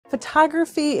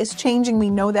Photography is changing. We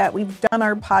know that. We've done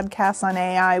our podcasts on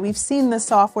AI. We've seen the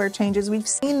software changes. We've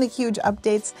seen the huge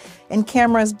updates in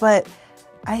cameras, but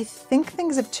I think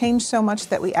things have changed so much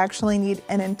that we actually need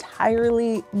an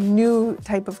entirely new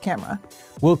type of camera.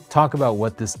 We'll talk about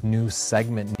what this new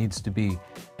segment needs to be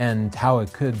and how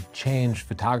it could change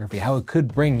photography, how it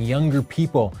could bring younger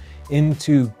people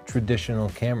into traditional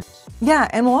cameras. Yeah,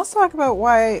 and we'll also talk about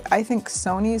why I think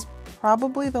Sony's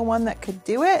probably the one that could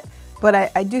do it, but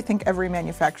I do think every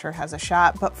manufacturer has a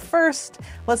shot. But first,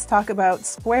 let's talk about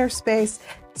Squarespace.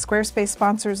 Squarespace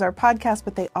sponsors our podcast,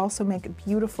 but they also make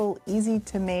beautiful, easy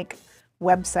to make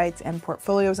websites and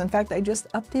portfolios. In fact, I just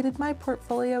updated my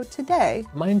portfolio today.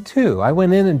 Mine too. I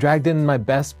went in and dragged in my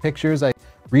best pictures. I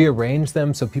rearranged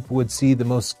them so people would see the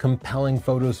most compelling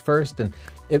photos first, and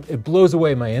it blows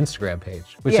away my Instagram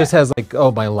page, which just has like,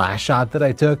 oh, my last shot that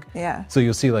I took. Yeah. So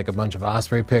you'll see like a bunch of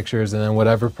Osprey pictures and then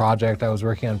whatever project I was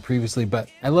working on previously. But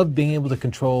I love being able to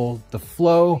control the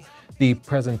flow, the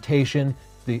presentation,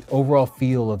 the overall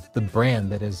feel of the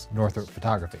brand that is Northrop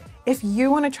Photography. If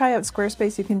you want to try out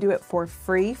Squarespace, you can do it for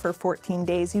free for 14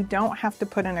 days. You don't have to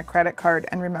put in a credit card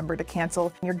and remember to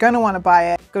cancel. You're going to want to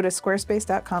buy it. Go to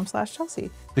squarespace.com/Chelsea.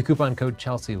 The coupon code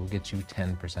Chelsea will get you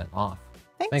 10% off.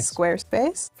 Thanks,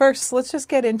 Squarespace. First, let's just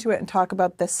get into it and talk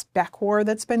about the spec war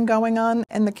that's been going on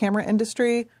in the camera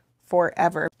industry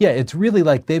forever. Yeah, it's really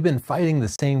like they've been fighting the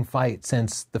same fight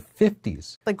since the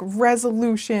 50s. Like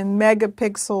resolution,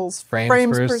 megapixels,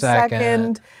 frames per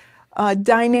second.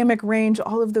 Dynamic range,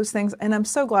 all of those things. And I'm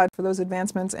so glad for those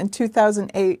advancements. In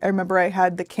 2008, I remember I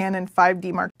had the Canon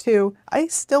 5D Mark II. I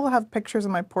still have pictures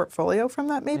in my portfolio from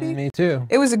that, maybe. Yeah, me too.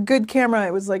 It was a good camera.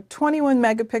 It was like 21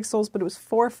 megapixels, but it was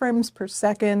 4 frames per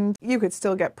second. You could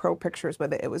still get pro pictures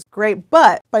with it. It was great.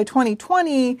 But by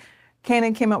 2020,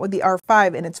 Canon came out with the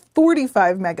R5 and it's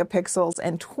 45 megapixels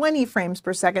and 20 frames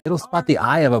per second. It'll spot the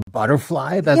eye of a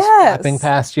butterfly that's flapping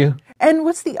past you. And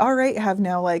what's the R8 have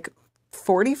now? Like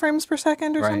 40 frames per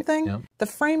second or something? Yep. The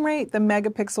frame rate, the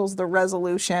megapixels, the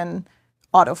resolution,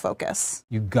 autofocus.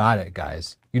 You got it,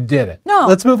 guys. You did it. No.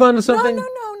 Let's move on to something.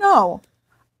 No.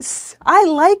 I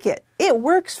like it. It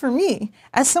works for me.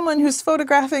 As someone who's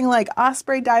photographing like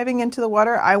osprey diving into the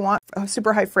water, I want a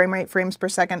super high frame rate, frames per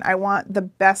second. I want the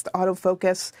best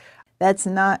autofocus. That's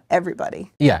not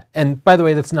everybody. Yeah, and by the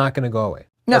way, that's not going to go away.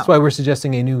 No. That's why we're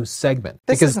suggesting a new segment.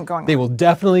 This isn't going They will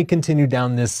definitely continue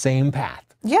down this same path.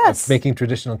 Yes. Of making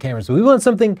traditional cameras. But we want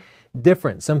something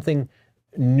different, something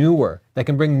newer that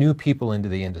can bring new people into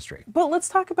the industry. But let's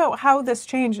talk about how this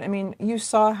changed. I mean, you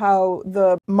saw how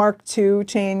the Mark II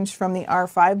changed from the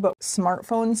R5, but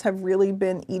smartphones have really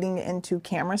been eating into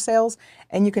camera sales.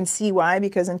 And you can see why,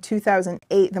 because in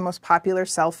 2008, the most popular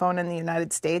cell phone in the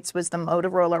United States was the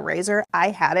Motorola Razr. I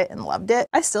had it and loved it.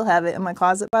 I still have it in my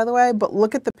closet, by the way, but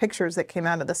look at the pictures that came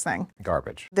out of this thing.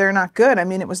 Garbage. They're not good. I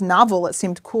mean, it was novel. It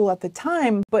seemed cool at the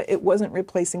time, but it wasn't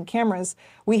replacing cameras.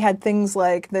 We had things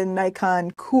like the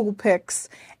Nikon Coolpix,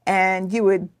 and you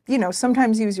would,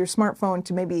 sometimes use your smartphone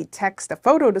to maybe text a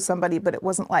photo to somebody, but it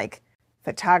wasn't like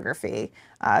photography.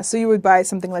 So you would buy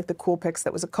something like the Coolpix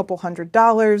that was a couple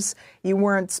 $100s. You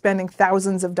weren't spending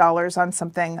thousands of dollars on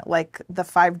something like the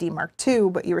 5D Mark II,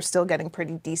 but you were still getting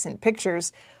pretty decent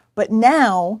pictures. But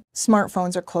now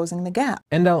smartphones are closing the gap.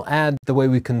 And I'll add, the way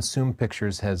we consume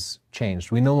pictures has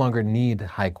changed. We no longer need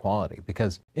high quality,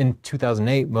 because in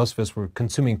 2008, most of us were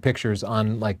consuming pictures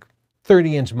on like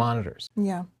 30-inch monitors.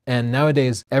 Yeah. And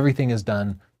nowadays, everything is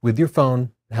done with your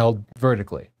phone held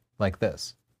vertically, like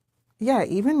this. Yeah,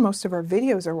 even most of our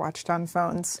videos are watched on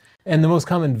phones. And the most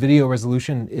common video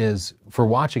resolution for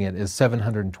watching it is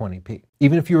 720p.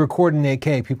 Even if you record in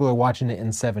 8K, people are watching it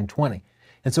in 720.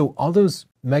 And so all those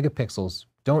megapixels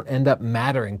don't end up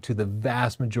mattering to the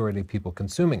vast majority of people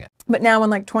consuming it. But now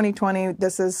in like 2020,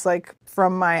 this is like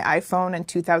from my iPhone in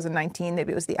 2019,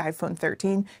 maybe it was the iPhone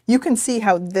 13, you can see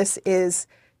how this is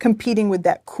competing with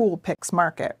that Coolpix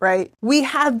market, right? We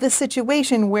had this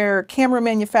situation where camera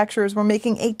manufacturers were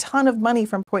making a ton of money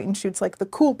from point and shoots like the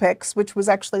Coolpix, which was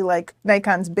actually like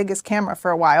Nikon's biggest camera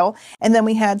for a while. And then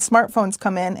we had smartphones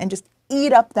come in and just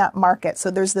eat up that market.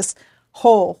 So there's this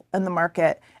hole in the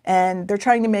market, and they're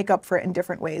trying to make up for it in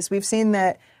different ways. We've seen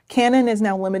that Canon is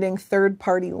now limiting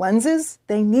third-party lenses.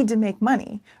 They need to make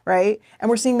money, right? And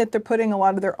we're seeing that they're putting a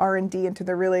lot of their R&D into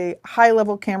the really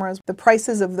high-level cameras. The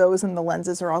prices of those and the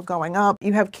lenses are all going up.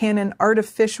 You have Canon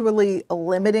artificially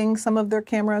limiting some of their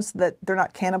cameras so that they're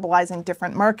not cannibalizing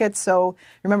different markets. So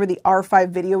remember the R5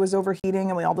 video was overheating,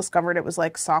 and we all discovered it was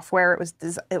like software.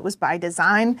 It was by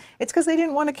design. It's because they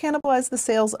didn't want to cannibalize the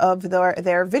sales of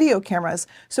their video cameras.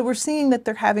 So we're seeing that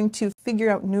they're having to figure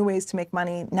out new ways to make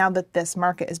money now that this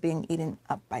market is being eaten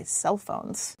up by cell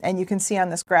phones. And you can see on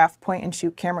this graph, point and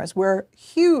shoot cameras were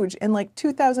huge in like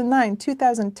 2009,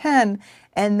 2010,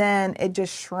 and then it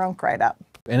just shrunk right up.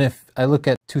 And if I look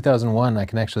at 2001, I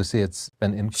can actually see it's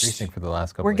been increasing for the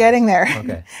last couple of years. We're getting there.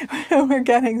 Okay. We're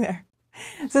getting there.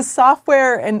 So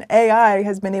software and AI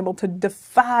has been able to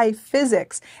defy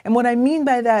physics. And what I mean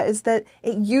by that is that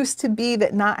it used to be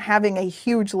that not having a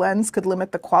huge lens could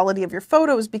limit the quality of your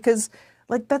photos because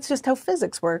like that's just how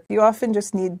physics work. You often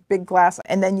just need big glass.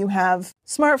 And then you have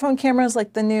smartphone cameras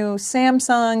like the new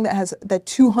Samsung that has the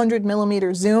 200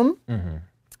 millimeter zoom. Mm-hmm.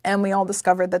 And we all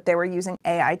discovered that they were using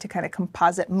AI to kind of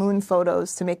composite moon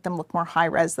photos to make them look more high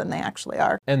res than they actually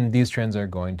are. And these trends are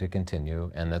going to continue,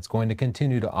 and that's going to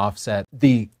continue to offset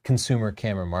the consumer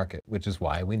camera market, which is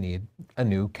why we need a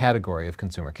new category of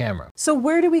consumer camera. So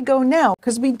where do we go now?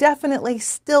 Because we definitely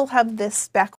still have this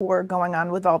spec war going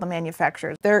on with all the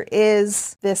manufacturers. There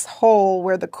is this hole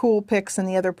where the cool pics and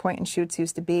the other point and shoots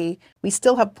used to be. We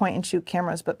still have point and shoot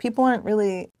cameras, but people aren't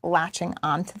really latching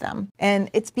onto them.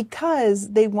 And it's because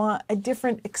they want a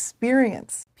different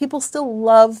experience. People still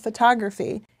love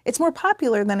photography. It's more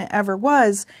popular than it ever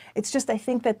was. It's just I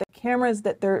think that the cameras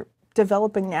that they're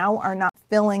developing now are not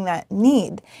filling that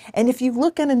need. And if you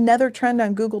look at another trend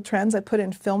on Google Trends, I put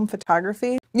in film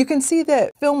photography, you can see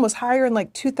that film was higher in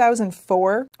like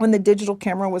 2004 when the digital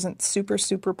camera wasn't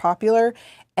super popular,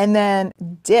 and then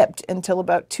dipped until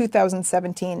about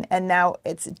 2017, and now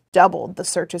it's doubled. The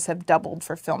searches have doubled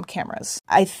for film cameras.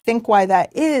 I think why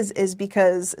that is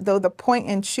because though the point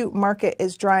and shoot market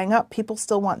is drying up, people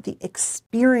still want the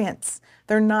experience.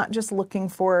 They're not just looking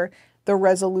for the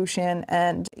resolution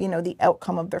and, the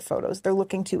outcome of their photos. They're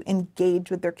looking to engage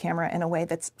with their camera in a way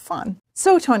that's fun.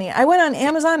 So Tony, I went on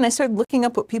Amazon and I started looking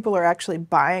up what people are actually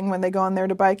buying when they go on there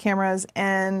to buy cameras.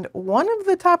 And one of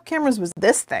the top cameras was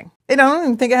this thing. I don't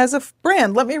even think it has a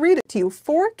brand. Let me read it to you.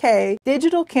 4K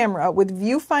digital camera with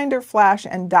viewfinder flash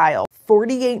and dial,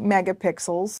 48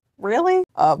 megapixels. Really?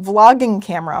 A vlogging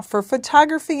camera for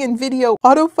photography and video,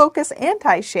 autofocus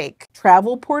anti-shake.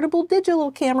 Travel portable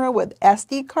digital camera with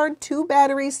SD card, 2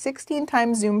 batteries, 16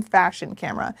 times zoom fashion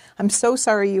camera. I'm so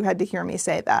sorry you had to hear me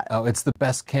say that. Oh, it's the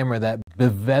best camera that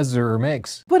Bevezer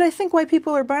makes. But I think why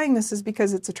people are buying this is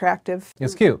because it's attractive.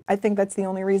 It's cute. I think that's the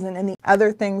only reason. And the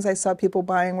other things I saw people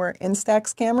buying were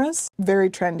Instax cameras,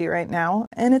 very trendy right now.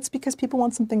 And it's because people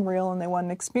want something real and they want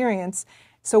an experience.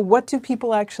 So what do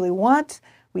people actually want?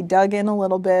 We dug in a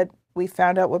little bit. We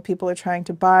found out what people are trying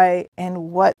to buy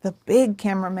and what the big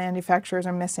camera manufacturers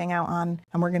are missing out on,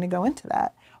 and we're going to go into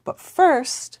that. But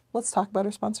first, let's talk about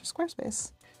our sponsor,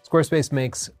 Squarespace. Squarespace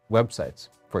makes websites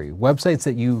for you, websites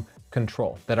that you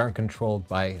control, that aren't controlled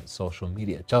by social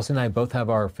media. Chelsea and I both have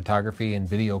our photography and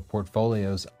video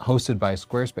portfolios hosted by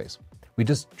Squarespace. We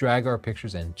just drag our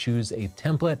pictures in, choose a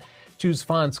template, choose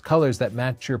fonts, colors that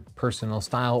match your personal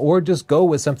style, or just go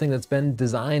with something that's been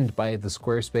designed by the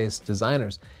Squarespace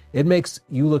designers. It makes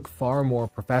you look far more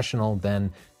professional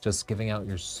than just giving out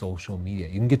your social media.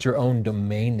 You can get your own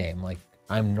domain name, like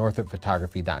I'm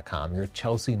northropphotography.com, you're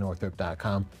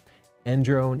chelseanorthrop.com, and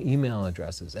your own email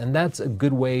addresses. And that's a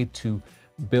good way to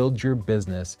build your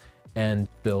business and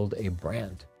build a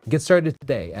brand. Get started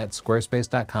today at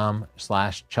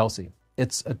squarespace.com/Chelsea.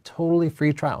 It's a totally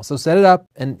free trial. So set it up,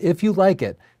 and if you like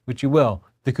it, which you will,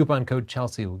 the coupon code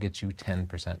Chelsea will get you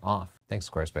 10% off. Thanks,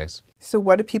 Squarespace. So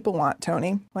what do people want,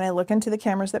 Tony? When I look into the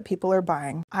cameras that people are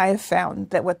buying, I have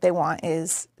found that what they want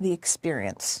is the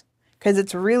experience. Because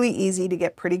it's really easy to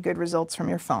get pretty good results from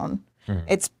your phone.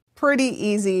 It's pretty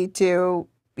easy to,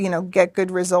 get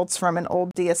good results from an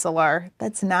old DSLR.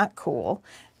 That's not cool.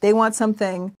 They want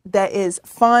something that is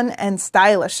fun and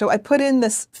stylish. So I put in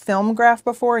this film graph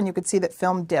before, and you could see that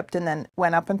film dipped and then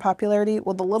went up in popularity.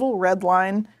 Well, the little red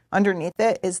line underneath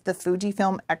it is the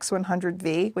Fujifilm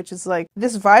X100V, which is like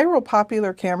this viral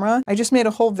popular camera. I just made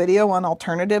a whole video on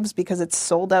alternatives because it's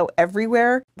sold out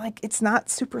everywhere. Like, it's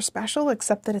not super special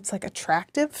except that it's like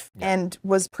attractive and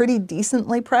was pretty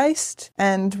decently priced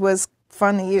and was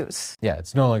fun to use. Yeah,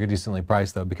 it's no longer decently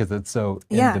priced though because it's so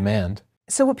in demand.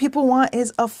 So what people want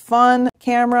is a fun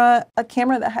camera, a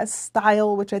camera that has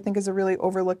style, which I think is a really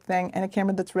overlooked thing, and a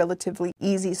camera that's relatively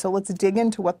easy. So let's dig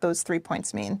into what those 3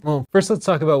 points mean. Well, first let's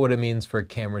talk about what it means for a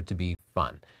camera to be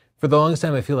fun. For the longest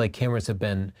time, I feel like cameras have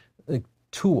been like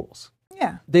tools.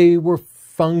 Yeah. They were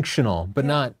functional, but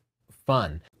not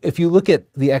fun. If you look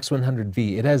at the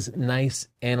X100V, it has nice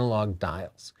analog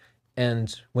dials.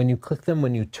 And when you click them,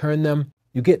 when you turn them,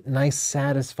 you get nice,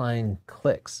 satisfying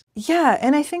clicks. Yeah,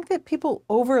 and I think that people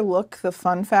overlook the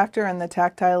fun factor and the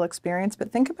tactile experience,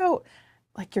 but think about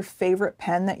like your favorite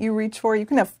pen that you reach for. You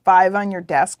can have 5 on your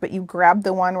desk, but you grab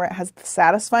the one where it has the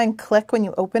satisfying click when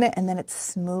you open it and then it's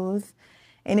smooth.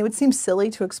 And it would seem silly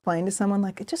to explain to someone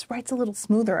like, it just writes a little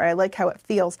smoother. I like how it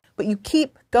feels. But you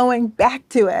keep going back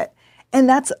to it. And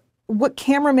that's what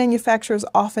camera manufacturers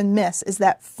often miss, is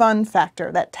that fun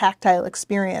factor, that tactile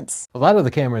experience. A lot of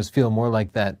the cameras feel more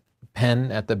like that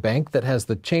pen at the bank that has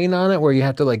the chain on it where you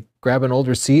have to like grab an old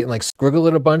receipt and like scriggle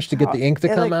it a bunch to get the ink to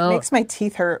come out. It makes my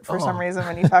teeth hurt for some reason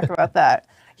when you talk about that.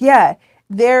 Yeah,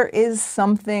 there is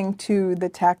something to the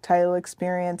tactile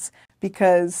experience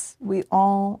because we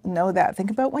all know that. Think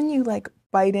about when you like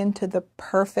bite into the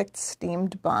perfect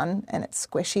steamed bun and it's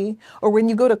squishy, or when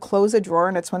you go to close a drawer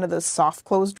and it's one of those soft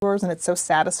close drawers and it's so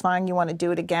satisfying you want to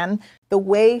do it again. The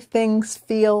way things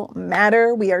feel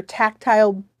matter. We are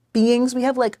tactile beings. We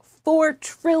have like 4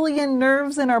 trillion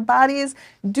nerves in our bodies.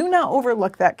 Do not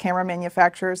overlook that, camera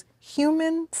manufacturers.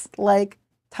 Humans like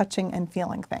touching and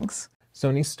feeling things.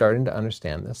 Sony's starting to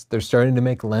understand this. They're starting to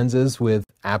make lenses with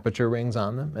aperture rings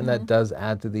on them, and that does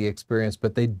add to the experience,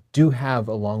 but they do have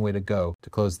a long way to go to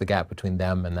close the gap between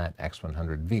them and that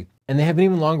X100V. And they have an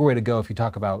even longer way to go if you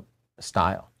talk about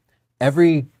style.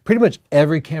 Pretty much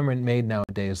every camera made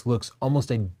nowadays looks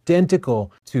almost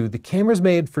identical to the cameras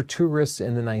made for tourists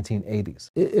in the 1980s.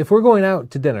 If we're going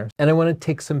out to dinner and I want to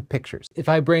take some pictures, if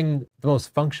I bring the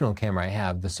most functional camera I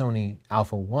have, the Sony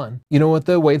Alpha 1, you know what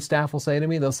the waitstaff will say to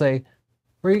me? They'll say,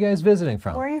 "Where are you guys visiting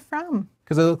from?" Where are you from?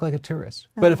 Because I look like a tourist.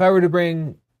 But if I were to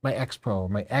bring my X Pro or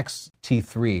my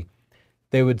XT3,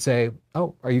 they would say,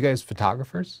 "Oh, are you guys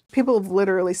photographers?" People have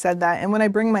literally said that. And when I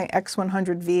bring my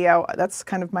X100V out, that's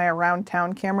kind of my around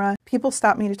town camera, people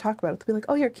stop me to talk about it. They'll be like,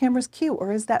 "Oh, your camera's cute,"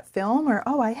 or "Is that film?" or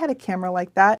 "Oh, I had a camera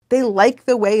like that." They like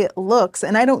the way it looks.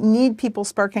 And I don't need people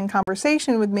sparking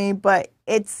conversation with me, but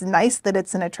it's nice that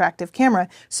it's an attractive camera.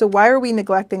 So why are we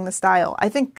neglecting the style? I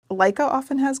think Leica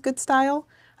often has good style.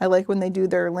 I like when they do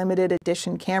their limited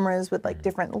edition cameras with like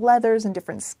different leathers and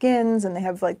different skins, and they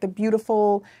have like the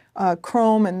beautiful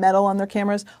chrome and metal on their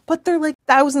cameras, but they're like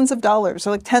thousands of dollars, or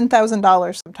like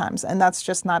 $10,000 sometimes, and that's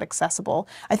just not accessible.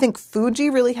 I think Fuji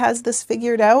really has this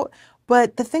figured out,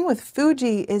 but the thing with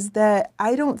Fuji is that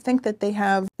I don't think that they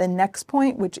have the next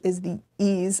point, which is the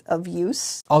ease of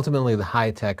use. Ultimately, the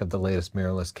high tech of the latest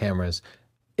mirrorless cameras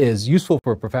is useful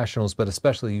for professionals, but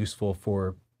especially useful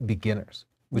for beginners,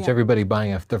 which everybody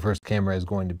buying their first camera is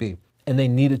going to be. And they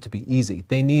need it to be easy.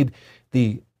 They need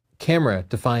the camera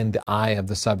to find the eye of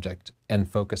the subject and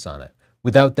focus on it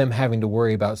without them having to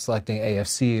worry about selecting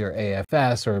AFC or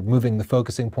AFS or moving the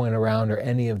focusing point around or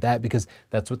any of that, because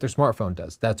that's what their smartphone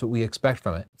does. That's what we expect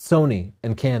from it. Sony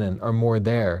and Canon are more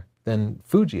there than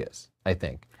Fuji is, I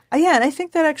think. Yeah, and I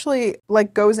think that actually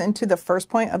like goes into the first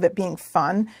point of it being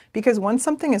fun, because when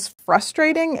something is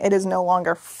frustrating, it is no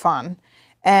longer fun.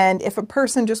 And if a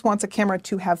person just wants a camera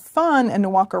to have fun and to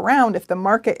walk around, if the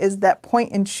market is that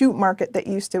point and shoot market that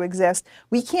used to exist,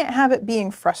 we can't have it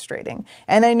being frustrating.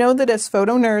 And I know that as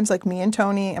photo nerds like me and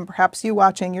Tony, and perhaps you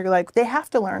watching, you're like, they have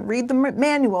to learn, read the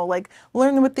manual, like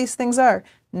learn what these things are.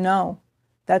 No,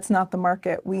 that's not the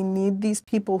market. We need these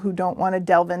people who don't want to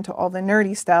delve into all the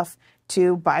nerdy stuff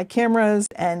to buy cameras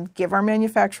and give our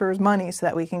manufacturers money so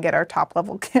that we can get our top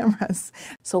level cameras.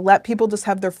 So let people just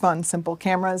have their fun, simple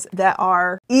cameras that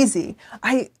are easy.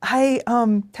 I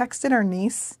texted our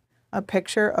niece a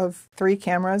picture of 3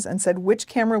 cameras and said, which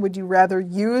camera would you rather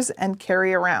use and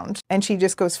carry around? And she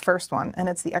just goes first one, and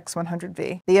it's the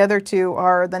X100V. The other 2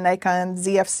 are the Nikon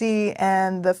ZFC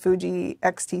and the Fuji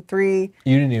X-T3.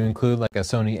 You didn't even include like a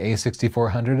Sony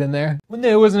A6400 in there?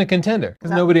 It wasn't a contender,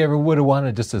 because nobody ever would have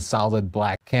wanted just a solid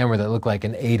black camera that looked like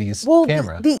an 80s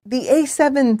camera. The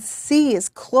A7C is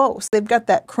close. They've got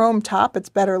that chrome top. It's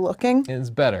better looking. It's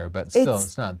better, but still,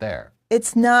 it's not there.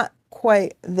 It's not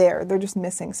quite there. They're just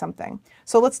missing something.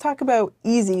 So let's talk about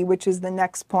easy, which is the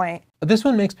next point. This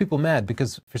one makes people mad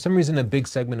because for some reason a big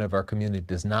segment of our community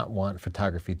does not want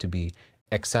photography to be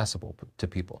accessible to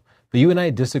people. But you and I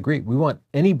disagree. We want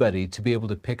anybody to be able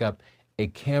to pick up a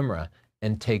camera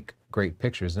and take great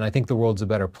pictures. And I think the world's a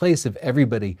better place if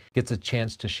everybody gets a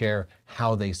chance to share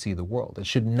how they see the world. It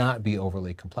should not be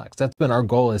overly complex. That's been our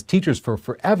goal as teachers for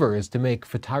forever, is to make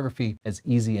photography as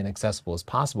easy and accessible as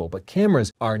possible. But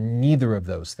cameras are neither of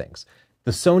those things.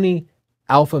 The Sony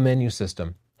Alpha menu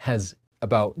system has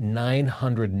about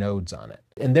 900 nodes on it,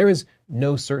 and there is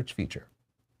no search feature.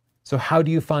 So how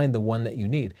do you find the one that you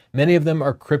need? Many of them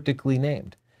are cryptically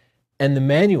named. And the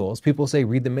manuals, people say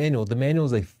read the manual. The manual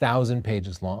is 1,000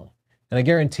 pages long. And I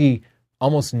guarantee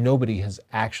almost nobody has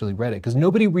actually read it, because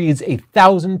nobody reads a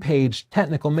 1,000-page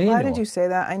technical manual. Why did you say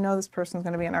that? I know this person's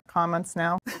going to be in our comments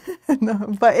now.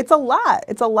 No, but it's a lot.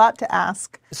 It's a lot to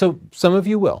ask. So some of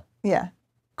you will. Yeah.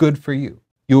 Good for you.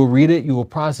 You will read it, you will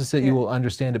process it, Yeah. you will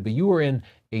understand it, but you are in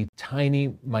a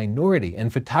tiny minority,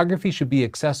 and photography should be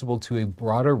accessible to a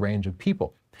broader range of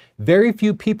people. Very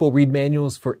few people read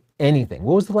manuals for anything.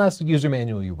 What was the last user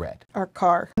manual you read? Our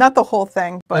car. Not the whole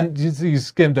thing, but And you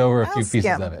skimmed over a I'll few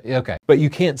pieces skim. of it. Okay. But you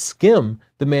can't skim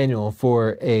the manual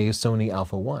for a Sony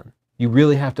Alpha 1. You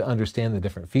really have to understand the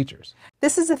different features.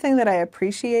 this is the thing that I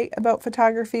appreciate about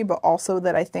photography, but also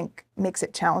that I think makes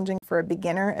it challenging for a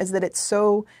beginner, is that it's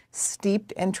so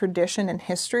steeped in tradition and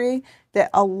history that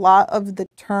a lot of the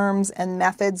terms and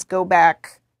methods go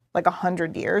back like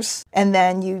 100 years. And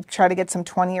then you try to get some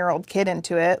 20-year-old kid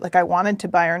into it. Like, I wanted to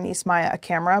buy our niece Maya a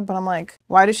camera, but I'm like,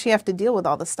 why does she have to deal with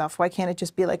all this stuff? Why can't it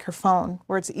just be like her phone,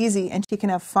 where it's easy and she can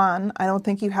have fun? I don't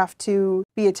think you have to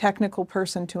be a technical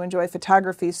person to enjoy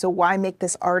photography. So why make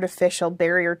this artificial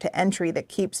barrier to entry that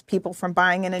keeps people from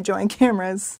buying and enjoying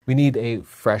cameras? We need a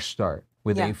fresh start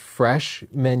with Yeah. a fresh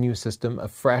menu system, a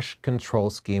fresh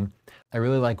control scheme. I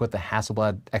really like what the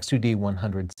Hasselblad X2D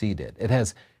 100C did. It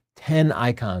has 10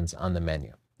 icons on the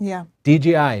menu. Yeah.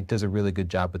 DJI does a really good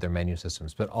job with their menu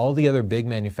systems, but all the other big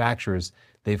manufacturers,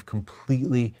 they've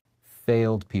completely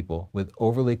failed people with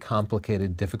overly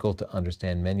complicated, difficult to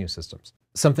understand menu systems.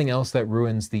 Something else that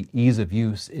ruins the ease of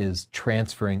use is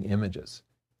transferring images.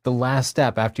 The last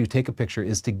step after you take a picture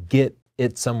is to get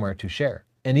it somewhere to share.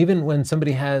 And even when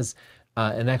somebody has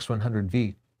an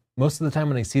X100V, most of the time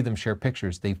when I see them share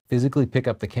pictures, they physically pick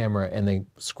up the camera and they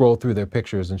scroll through their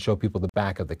pictures and show people the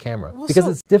back of the camera, because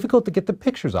it's difficult to get the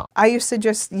pictures off. I used to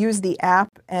just use the app,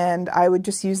 and I would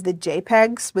just use the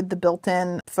JPEGs with the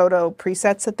built-in photo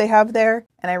presets that they have there,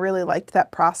 and I really liked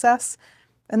that process.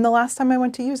 And the last time I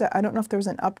went to use it, I don't know if there was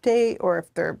an update or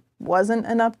if there wasn't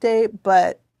an update,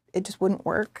 but it just wouldn't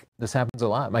work. This happens a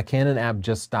lot. My Canon app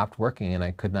just stopped working and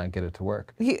I could not get it to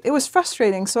work. It was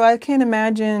frustrating, so I can't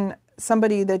imagine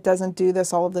somebody that doesn't do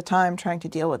this all of the time trying to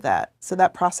deal with that. So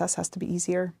that process has to be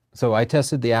easier. So I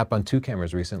tested the app on 2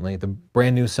 cameras recently, the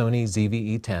brand new Sony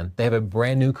ZV-E10. They have a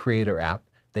brand new creator app.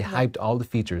 They hyped all the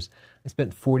features. I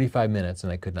spent 45 minutes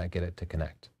and I could not get it to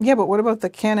connect. Yeah, but what about the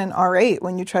Canon R8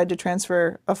 when you tried to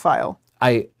transfer a file?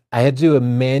 I had to do a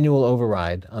manual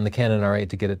override on the Canon R8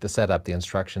 to get it to set up. The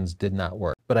instructions did not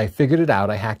work, but I figured it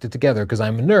out. I hacked it together because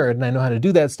I'm a nerd and I know how to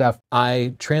do that stuff.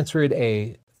 I transferred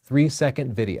a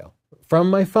 3-second video from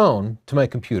my phone to my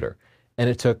computer, and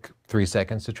it took 3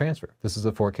 seconds to transfer. This is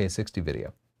a 4K 60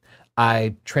 video.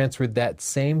 I transferred that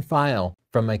same file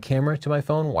from my camera to my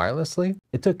phone wirelessly.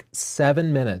 It took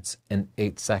 7 minutes and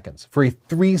 8 seconds for a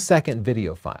 3-second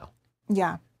video file.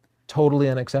 Yeah. Totally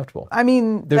unacceptable. I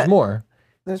mean, There's more.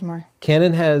 There's more.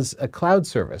 Canon has a cloud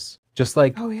service, just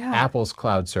like Oh, yeah. Apple's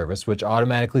cloud service, which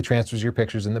automatically transfers your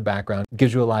pictures in the background,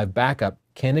 gives you a live backup.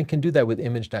 Canon can do that with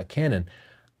image.canon.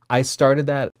 I started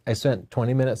that. I spent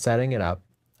 20 minutes setting it up.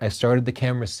 I started the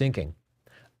camera syncing.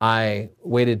 I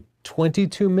waited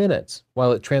 22 minutes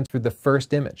while it transferred the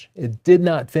first image. It did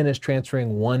not finish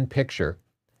transferring one picture,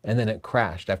 and then it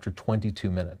crashed after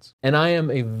 22 minutes. And I am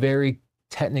a very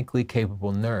technically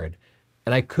capable nerd,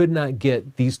 and I could not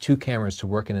get these 2 cameras to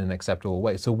work in an acceptable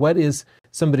way. So what is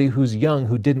somebody who's young,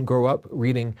 who didn't grow up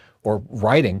reading or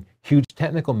writing huge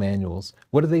technical manuals,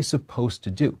 what are they supposed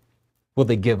to do? Well,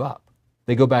 they give up.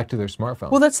 They go back to their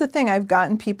smartphone. Well, that's the thing. I've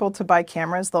gotten people to buy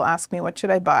cameras. They'll ask me, what should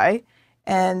I buy?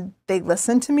 And they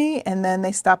listen to me, and then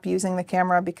they stop using the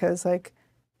camera because, like,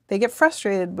 they get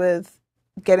frustrated with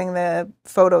getting the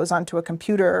photos onto a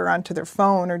computer or onto their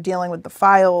phone, or dealing with the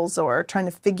files, or trying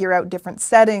to figure out different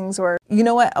settings. Or, you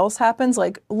know what else happens?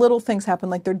 Like, little things happen,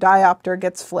 like their diopter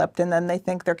gets flipped and then they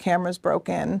think their camera's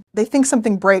broken. They think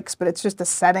something breaks, but it's just a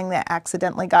setting that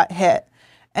accidentally got hit.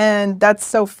 And that's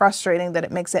so frustrating that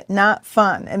it makes it not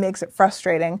fun. It makes it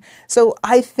frustrating. So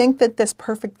I think that this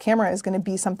perfect camera is going to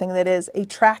be something that is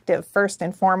attractive first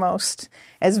and foremost.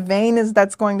 As vain as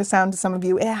that's going to sound to some of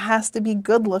you, it has to be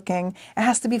good looking. It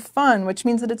has to be fun, which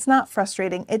means that it's not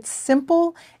frustrating. It's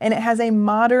simple, and it has a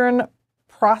modern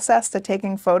process to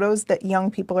taking photos that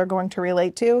young people are going to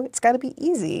relate to. It's got to be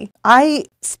easy. I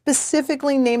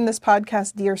specifically named this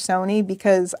podcast Dear Sony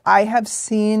because I have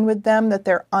seen with them that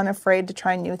they're unafraid to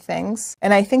try new things.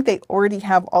 And I think they already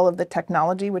have all of the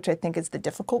technology, which I think is the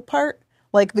difficult part.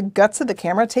 Like the guts of the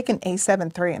camera, take an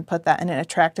A7 III and put that in an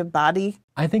attractive body.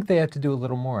 I think they have to do a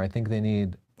little more. I think they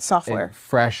need Software. a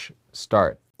fresh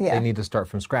start. Yeah. They need to start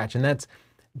from scratch. And that's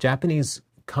Japanese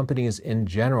companies in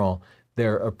general.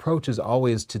 Their approach is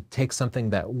always to take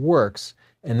something that works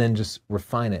and then just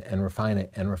refine it and refine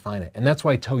it and refine it. And that's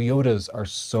why Toyotas are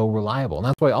so reliable. And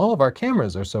that's why all of our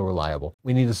cameras are so reliable.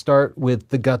 We need to start with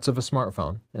the guts of a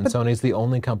smartphone. And Sony's the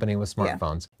only company with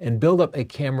smartphones. And build up a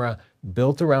camera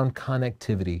built around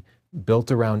connectivity,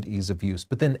 built around ease of use,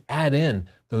 but then add in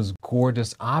those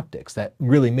gorgeous optics that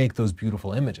really make those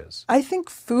beautiful images. I think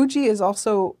Fuji is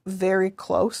also very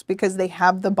close because they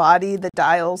have the body, the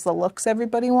dials, the looks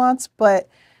everybody wants, but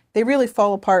they really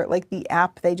fall apart. Like the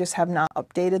app, they just have not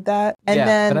updated that.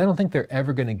 And but I don't think they're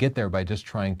ever going to get there by just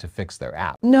trying to fix their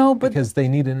app. No, but because they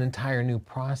need an entire new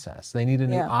process. They need a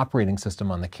new operating system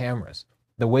on the cameras.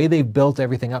 The way they've built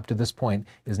everything up to this point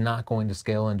is not going to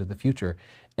scale into the future.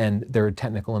 And there are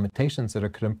technical limitations that are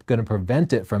going to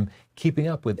prevent it from keeping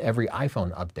up with every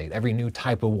iPhone update, every new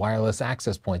type of wireless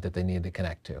access point that they need to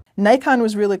connect to. Nikon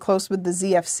was really close with the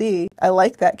ZFC. I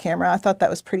like that camera. I thought that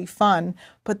was pretty fun,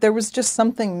 but there was just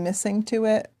something missing to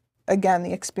it. Again,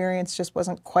 the experience just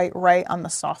wasn't quite right on the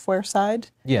software side.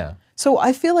 Yeah. So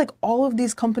I feel like all of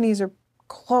these companies are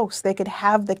close. They could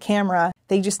have the camera.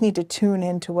 They just need to tune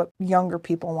into what younger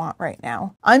people want right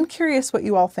now. I'm curious what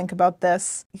you all think about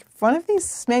this. If one of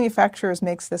these manufacturers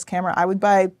makes this camera, I would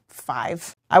buy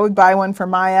 5. I would buy one for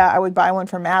Maya. I would buy one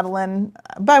for Madeline.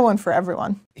 I'd buy one for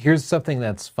everyone. Here's something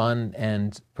that's fun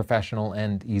and professional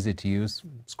and easy to use,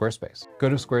 Squarespace. Go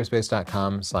to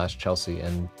squarespace.com/Chelsea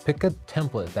and pick a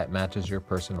template that matches your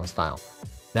personal style.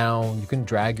 Now you can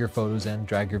drag your photos in,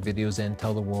 drag your videos in,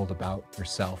 tell the world about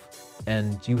yourself.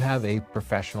 And you have a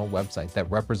professional website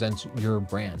that represents your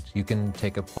brand. You can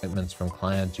take appointments from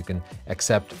clients, you can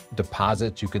accept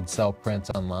deposits, you could sell prints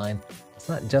online. It's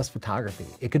not just photography.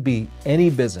 It could be any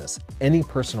business, any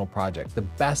personal project. The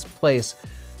best place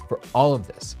for all of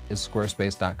this is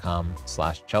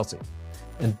squarespace.com/Chelsea.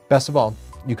 And best of all,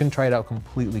 you can try it out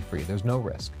completely free. There's no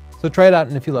risk. So try it out,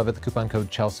 and if you love it, the coupon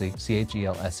code Chelsea,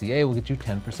 CHELSEA, will get you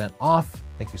 10% off.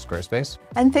 Thank you, Squarespace.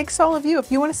 And thanks to all of you.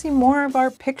 If you want to see more of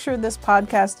our Picture This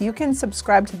podcast, you can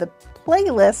subscribe to the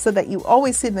playlist so that you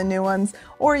always see the new ones,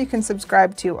 or you can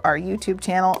subscribe to our YouTube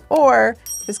channel, or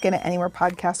just get it anywhere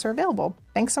podcasts are available.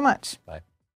 Thanks so much. Bye.